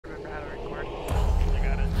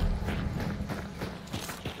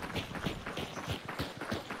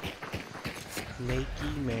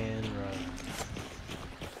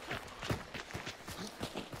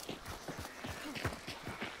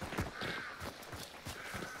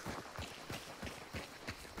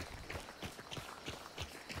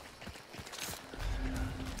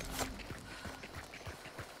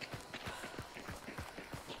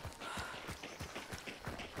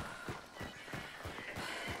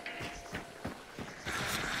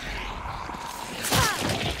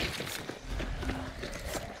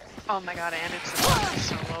Oh my god, and it's a fucking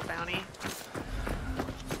solo bounty.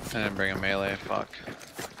 I didn't bring a melee, fuck.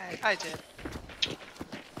 I did.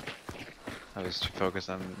 I was too focused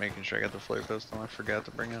on making sure I got the flare pistol I forgot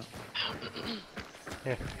to bring it.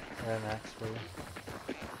 Here, I got an axe for you.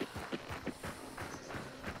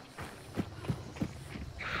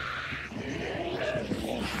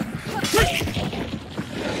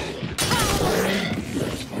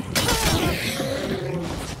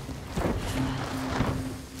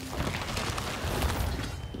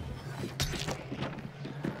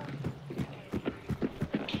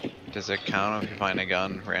 Does it count if you find a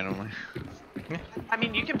gun randomly? I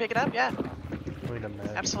mean, you can pick it up, yeah. Wait a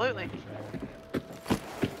minute. Absolutely.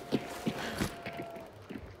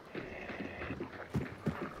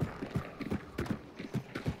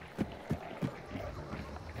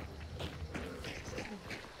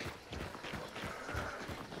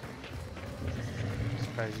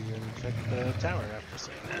 Surprised you didn't check the tower after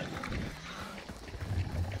saying that.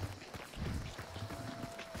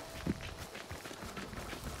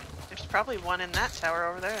 There's probably one in that tower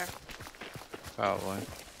over there. Probably.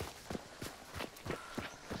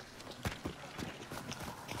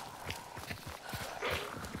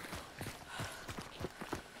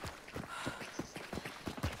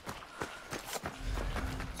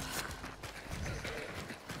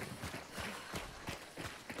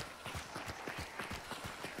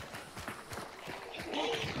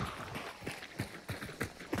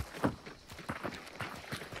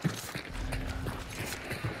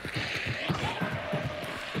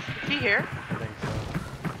 Here? I think so.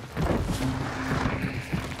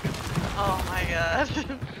 Oh my god.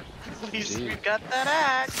 At least Jeez. we've got that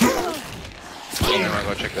axe. I'm gonna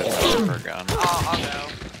go check that tower for a gun. Oh, I'll go.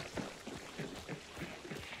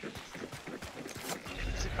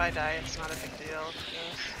 If I die, it's not a big deal.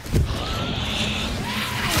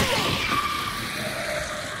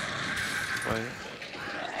 Wait.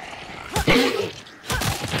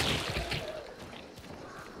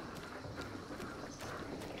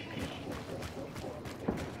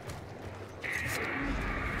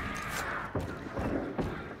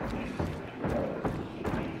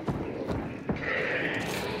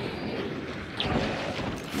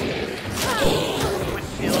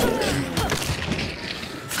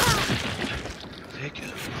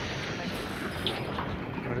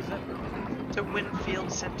 What is it? To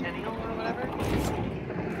Winfield Centennial or whatever.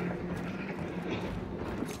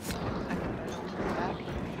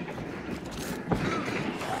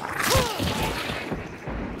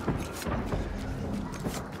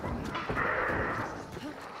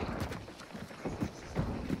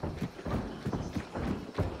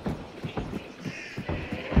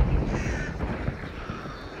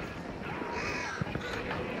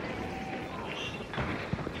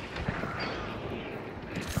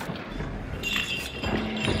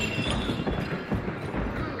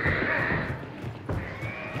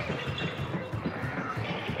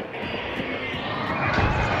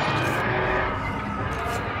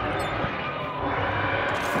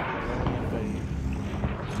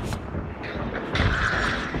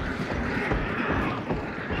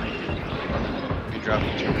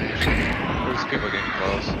 Dropping termination. There's people getting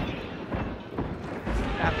close.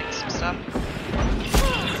 Grabbing some stuff.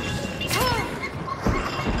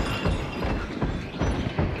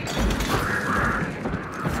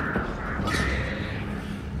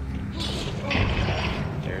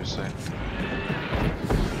 Seriously.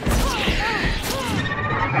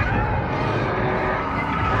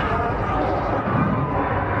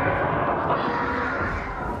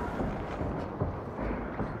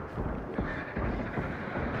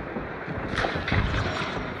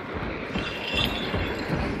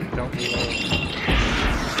 Don't reload.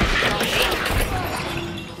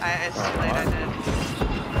 It's too late, I did.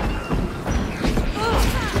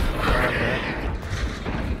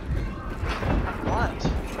 What?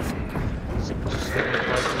 Just hit me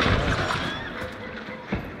twice in the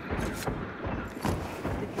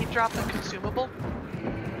Did he drop the consumable?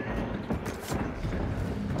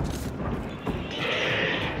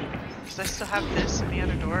 Because I still have this and the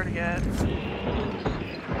other door to get.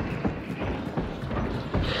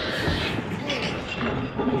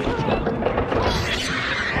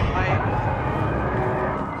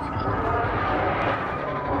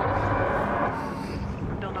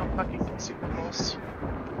 Still no fucking consumables.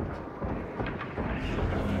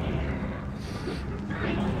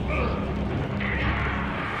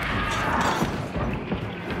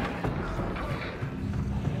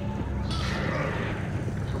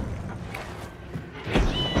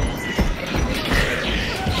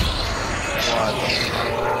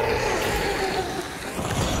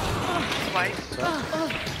 Twice.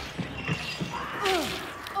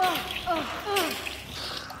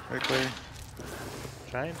 Right clear.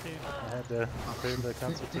 Trying to. I had to clear the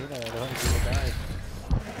concertina. I don't want people to die.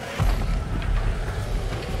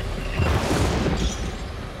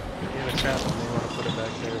 You have a trap and they want to put it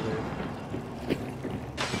back there.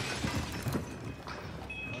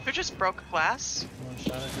 Who just broke glass? One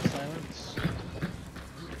shot into silence.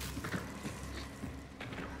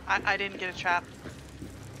 I didn't get a trap.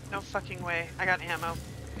 No fucking way. I got ammo.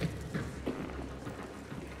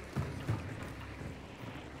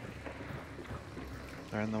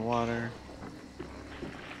 They're in the water.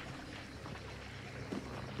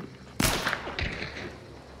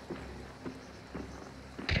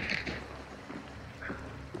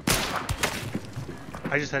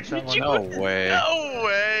 I just headshot one. No way. No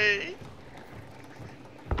way!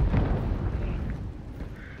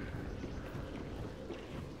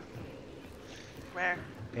 Where?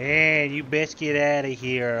 Hey, you best get out of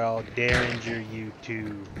here, I'll Derringer you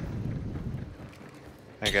two.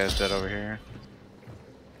 That guy's dead over here.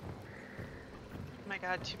 Oh my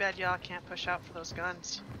god, too bad y'all can't push out for those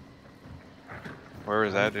guns. Where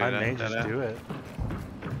was that dude? I may at? just Dead do it.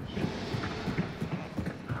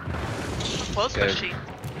 Close Okay. pushing.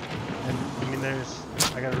 And, I mean,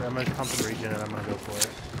 I'm gonna pump and regen and I'm gonna go for it.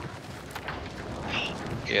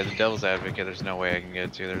 Yeah, the devil's advocate, there's no way I can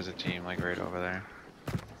get to. There's a team like right over there.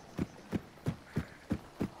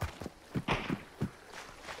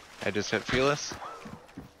 I just hit Fearless.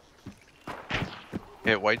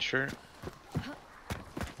 Hit white shirt.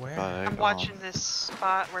 Where? I'm watching this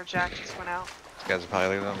spot where Jack just went out. These guys are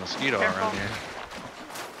probably like a mosquito Careful. around here.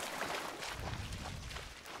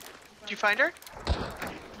 Did you find her?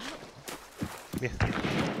 Yeah.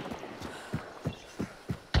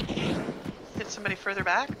 Hit somebody further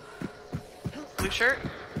back? Blue shirt?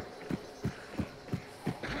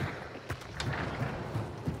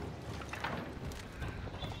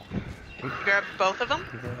 You grabbed both of them?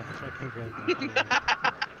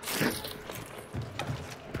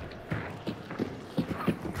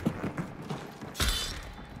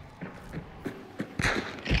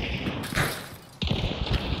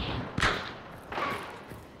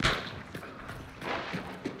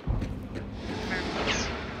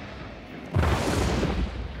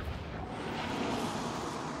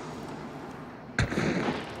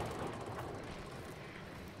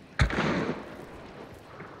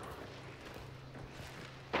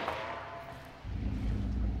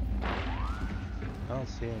 I don't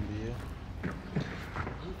see him, do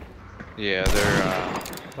you? Yeah,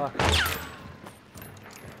 Fuck.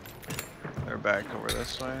 they're back over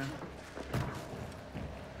this way.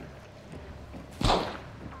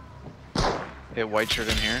 Hit white shirt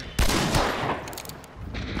in here.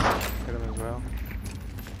 Hit him as well.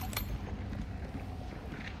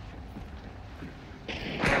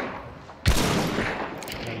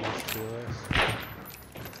 And just Fearless.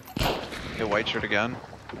 Hit white shirt again.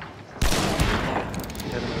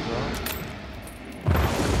 Hit him as well.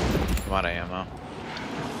 I'm out of ammo.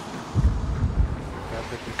 Got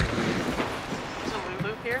 57. There's a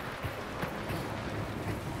Lulu here.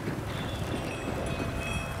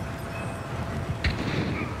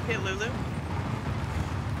 Hit Lulu.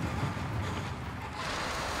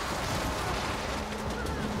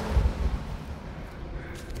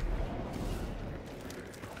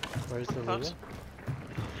 Where's the Lulu? Close.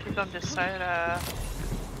 He's on this side,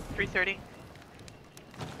 330.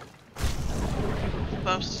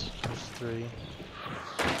 Close. There's 3.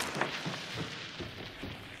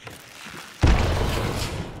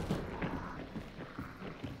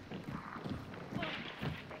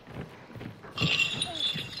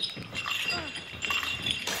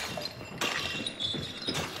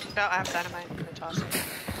 No, I have dynamite. I'm gonna toss it.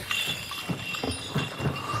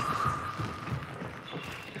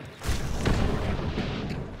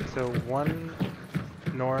 So one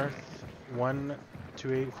north, one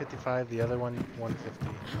 255, the other one 150.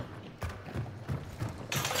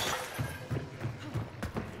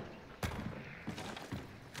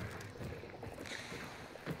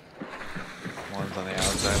 One's on the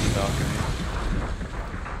outside of the balcony.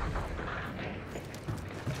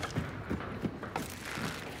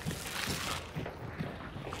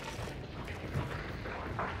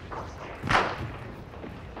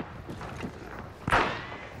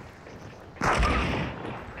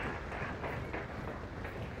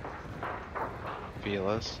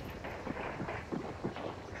 Fearless.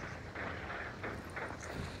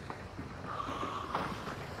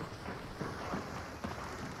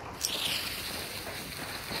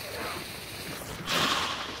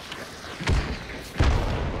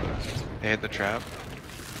 They hit the trap.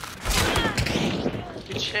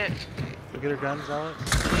 Good shit. Look at her guns, Alex.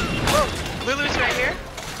 Whoa! Lulu's right here.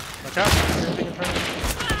 Watch out! Everything in front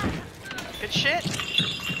of you. Good shit.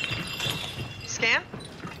 Scan?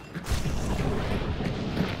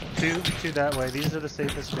 Two that way. These are the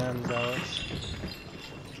safest guns, Alex.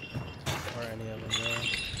 Or any of them, really.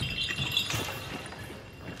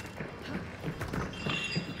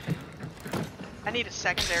 I need a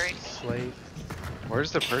secondary. Slate.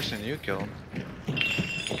 Where's the person you killed?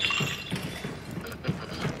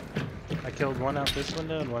 I killed one out this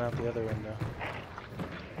window and one out the other window.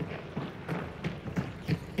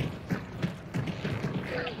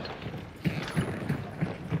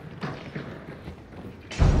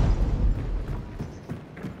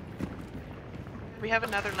 We have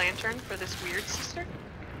another lantern for this weird sister?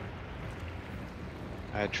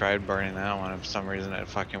 I tried burning that one, and for some reason it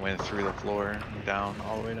fucking went through the floor, down,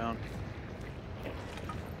 all the way down.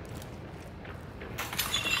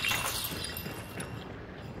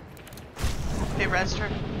 They rest her.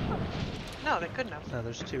 No, they couldn't have. No,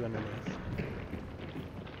 there's two underneath.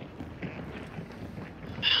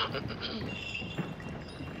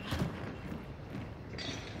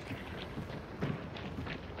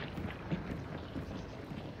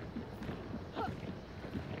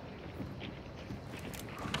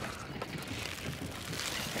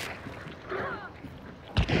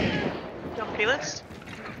 Don't feel it?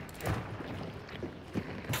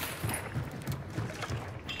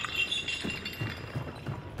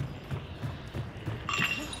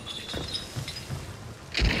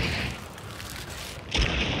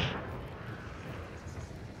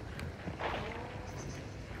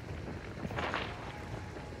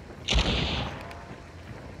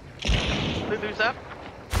 Lulu's up.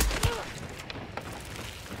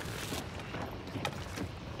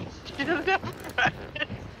 Get it up.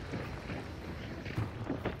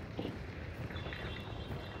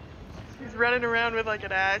 He's running around with like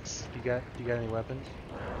an axe. You got any weapons?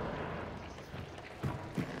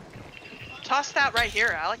 Toss that right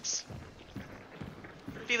here, Alex.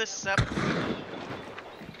 Felix is up.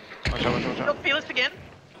 Watch out, watch out, watch Oh, out. Felix again.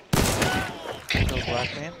 Kill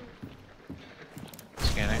black man.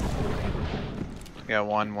 Scanning. Yeah,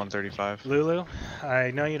 135. Lulu,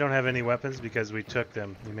 I know you don't have any weapons because we took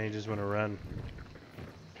them. You may just want to run.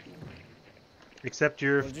 Accept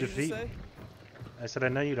your What did you just defeat. say? I said I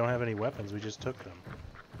know you don't have any weapons. We just took them.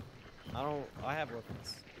 I have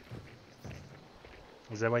weapons.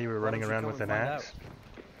 Is that why you were Why running don't you around come with and an find axe?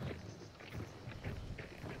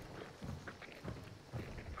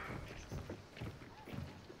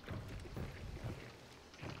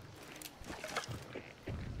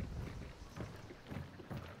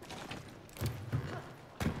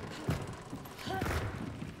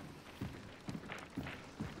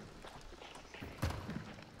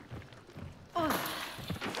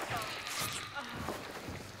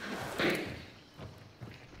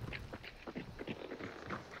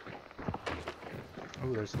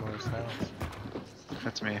 Oh, there's more sounds.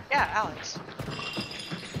 That's me. Yeah, Alex.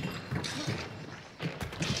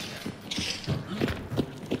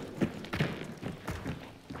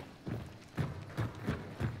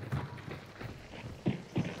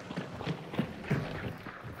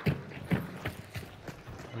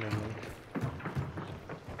 And then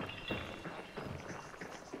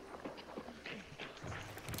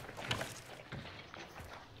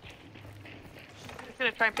I'm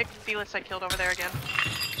gonna try and pick the Felix I killed over there again.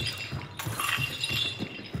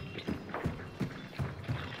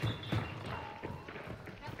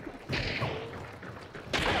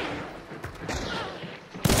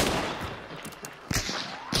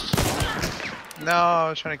 No, I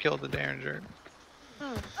was trying to kill the Derringer.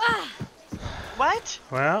 What?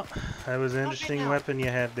 well, that was an Okay, interesting now. weapon you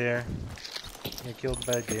had there. You killed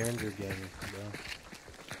by Derringer gang, bro.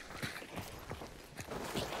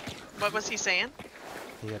 What was he saying?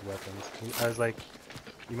 He had weapons. I was like,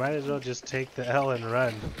 you might as well just take the L and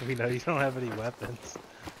run. We know you don't have any weapons.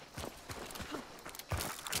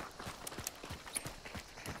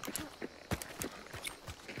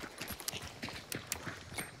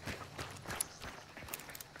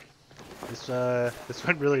 This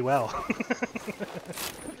went really well.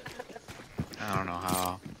 I don't know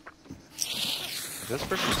how. This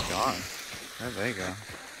person's gone. There they go.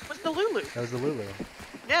 What's the Lulu? That was the Lulu.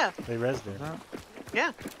 Yeah, They rezzed her. That-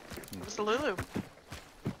 yeah. What's the Lulu?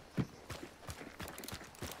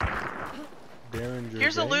 Derringer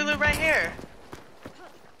Here's a gang. Lulu right here.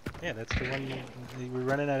 Yeah, that's the one you were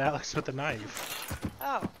running at Alex with a knife.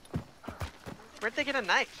 Oh. Where'd they get a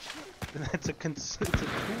knife? It's a tool.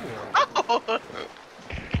 Oh!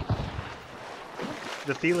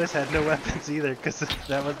 The Felis had no weapons either, because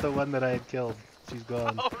that was the one that I had killed. She's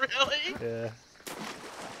gone. Oh, really? Yeah.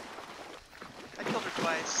 I killed her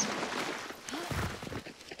twice.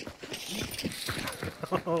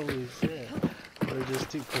 Holy shit. We're just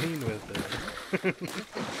too clean with it. Ain't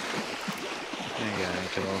got any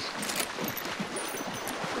kills.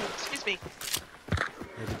 Excuse me.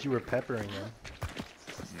 Yeah, but you were peppering him.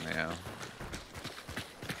 Yeah.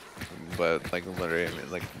 But like literally, I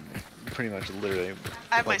mean, like pretty much literally.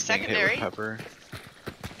 I have my like, being hit secondary. with pepper.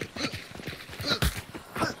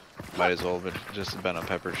 Might as well have just been a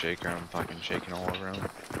pepper shaker. I'm fucking shaking all over him.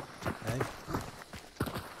 Hey.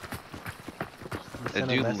 That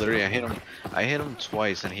dude literally, I hit him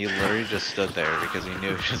twice, and he literally just stood there because he knew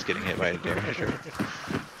he was just getting hit by a Derringer.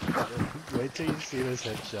 Wait till you see this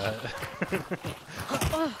headshot.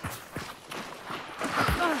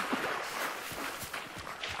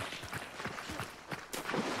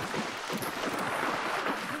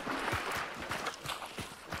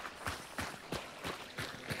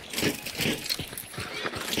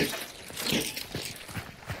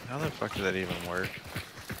 How the fuck did that even work?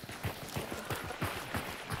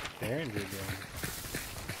 Derringer game.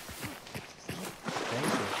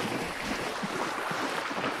 Thanks,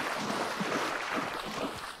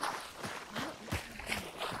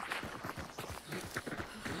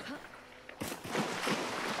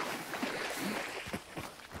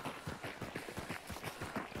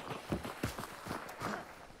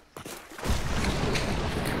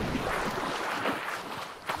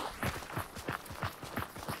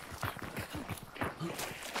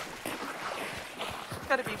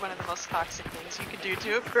 Gotta be one of the most toxic things you could do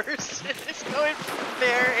to a person. Is going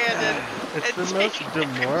there and It's the most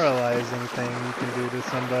demoralizing thing you can do to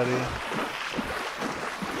somebody.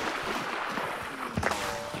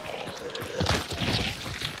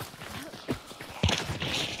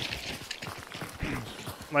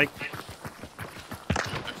 Like,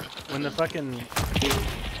 when the fucking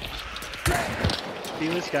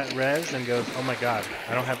Felix got res and goes, oh my god,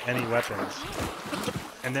 I don't have any weapons.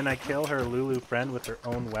 And then I kill her Lulu friend with her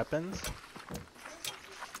own weapons.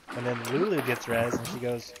 And then Lulu gets res and she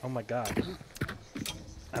goes, oh my god,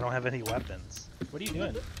 I don't have any weapons. What are you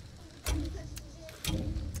doing?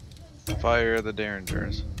 Fire the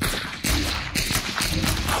Derringers.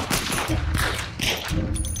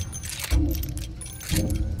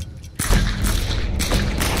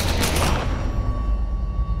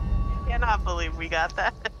 I cannot believe we got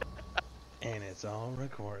that. And it's all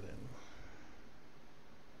recorded.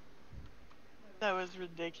 That was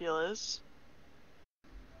ridiculous.